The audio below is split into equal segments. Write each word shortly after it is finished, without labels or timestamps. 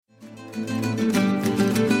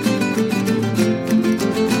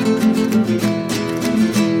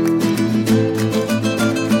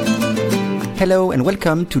Hello and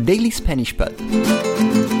welcome to Daily Spanish Pod.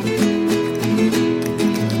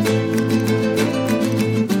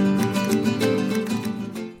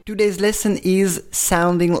 Today's lesson is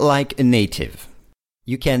Sounding Like a Native.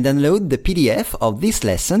 You can download the PDF of this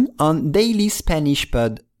lesson on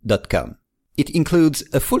dailyspanishpod.com. It includes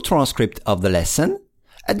a full transcript of the lesson,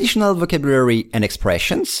 additional vocabulary and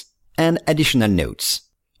expressions, and additional notes.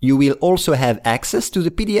 You will also have access to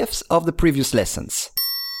the PDFs of the previous lessons.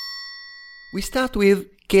 We start with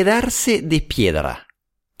quedarse de piedra.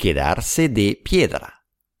 Quedarse de piedra.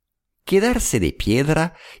 Quedarse de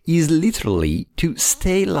piedra is literally to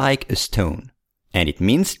stay like a stone, and it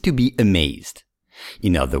means to be amazed.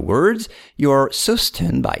 In other words, you are so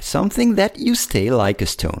stunned by something that you stay like a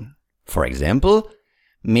stone. For example,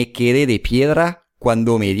 me quedé de piedra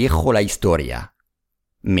cuando me dijo la historia.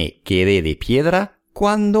 Me quedé de piedra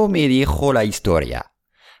cuando me dijo la historia.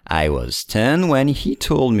 I was stunned when he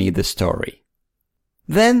told me the story.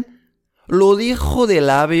 Then, lo dijo de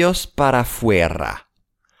labios para fuera.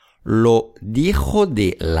 Lo dijo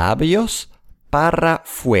de labios para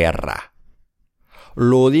fuera.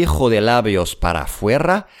 Lo dijo de labios para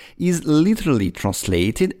fuera is literally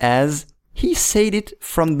translated as he said it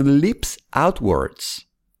from the lips outwards.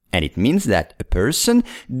 And it means that a person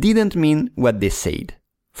didn't mean what they said.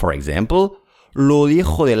 For example, lo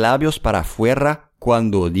dijo de labios para fuera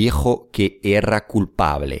cuando dijo que era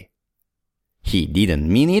culpable. He didn't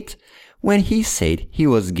mean it when he said he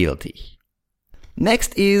was guilty.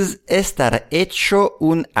 Next is estar hecho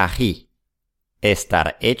un ají.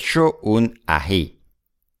 Estar hecho un ají.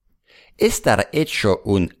 Estar hecho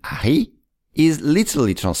un ají is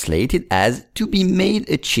literally translated as to be made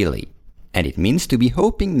a chili, and it means to be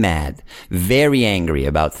hoping mad, very angry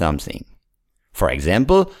about something. For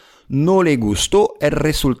example, no le gustó el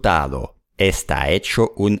resultado. Está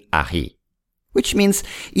hecho un ají. Which means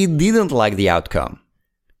he didn't like the outcome.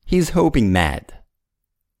 He's hoping mad.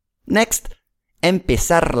 Next,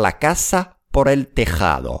 empezar la casa por el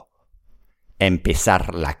tejado.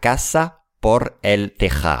 Empezar la casa por el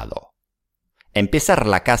tejado. Empezar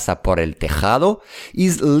la casa por el tejado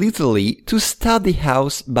is literally to start the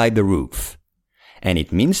house by the roof. And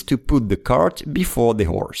it means to put the cart before the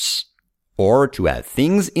horse. Or to have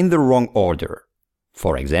things in the wrong order.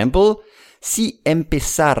 For example, si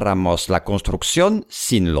empezáramos la construcción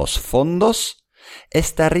sin los fondos,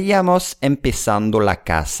 estaríamos empezando la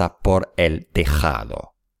casa por el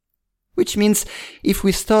tejado. Which means, if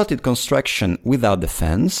we started construction without the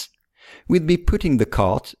funds, we'd be putting the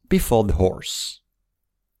cart before the horse.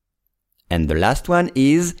 And the last one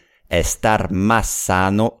is estar más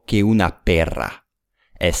sano que una perra.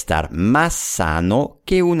 Estar más sano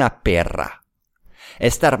que una perra.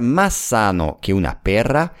 Estar más sano que una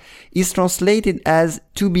perra is translated as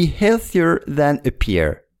to be healthier than a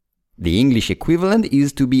pear. The English equivalent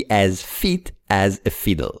is to be as fit as a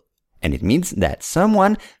fiddle. And it means that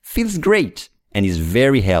someone feels great and is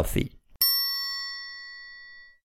very healthy.